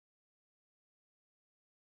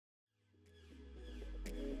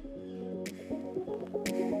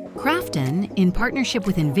KRAFTON, in partnership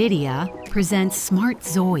with NVIDIA, presents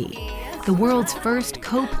SmartZOI, the world's first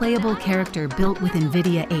co-playable character built with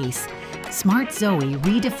NVIDIA ACE. SmartZOI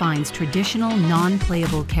redefines traditional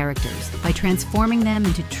non-playable characters by transforming them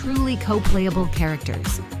into truly co-playable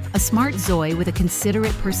characters. A SmartZOI with a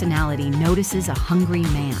considerate personality notices a hungry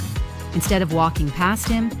man. Instead of walking past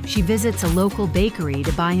him, she visits a local bakery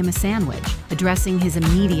to buy him a sandwich, addressing his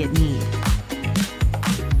immediate need.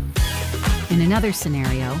 In another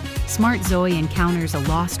scenario, SmartZOI encounters a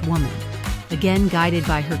lost woman. Again guided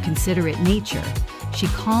by her considerate nature, she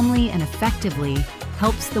calmly and effectively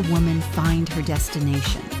helps the woman find her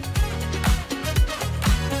destination.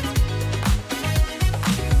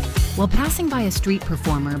 While passing by a street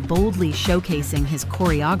performer boldly showcasing his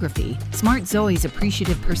choreography, SmartZOI's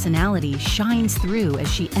appreciative personality shines through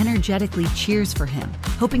as she energetically cheers for him,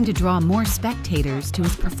 hoping to draw more spectators to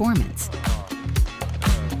his performance.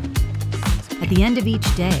 At the end of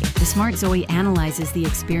each day, the SmartZOI analyzes the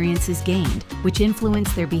experiences gained, which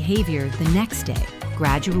influence their behavior the next day,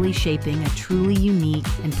 gradually shaping a truly unique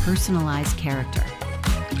and personalized character.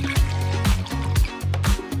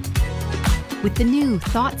 With the new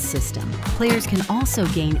Thought system, players can also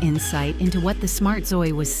gain insight into what the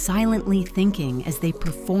SmartZOI was silently thinking as they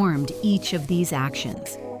performed each of these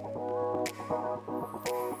actions.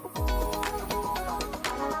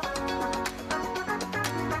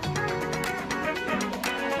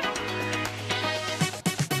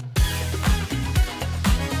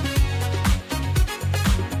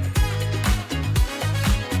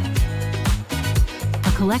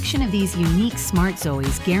 A collection of these unique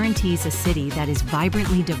SmartZOIs guarantees a city that is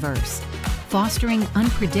vibrantly diverse, fostering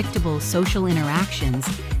unpredictable social interactions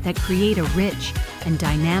that create a rich and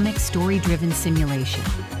dynamic story-driven simulation.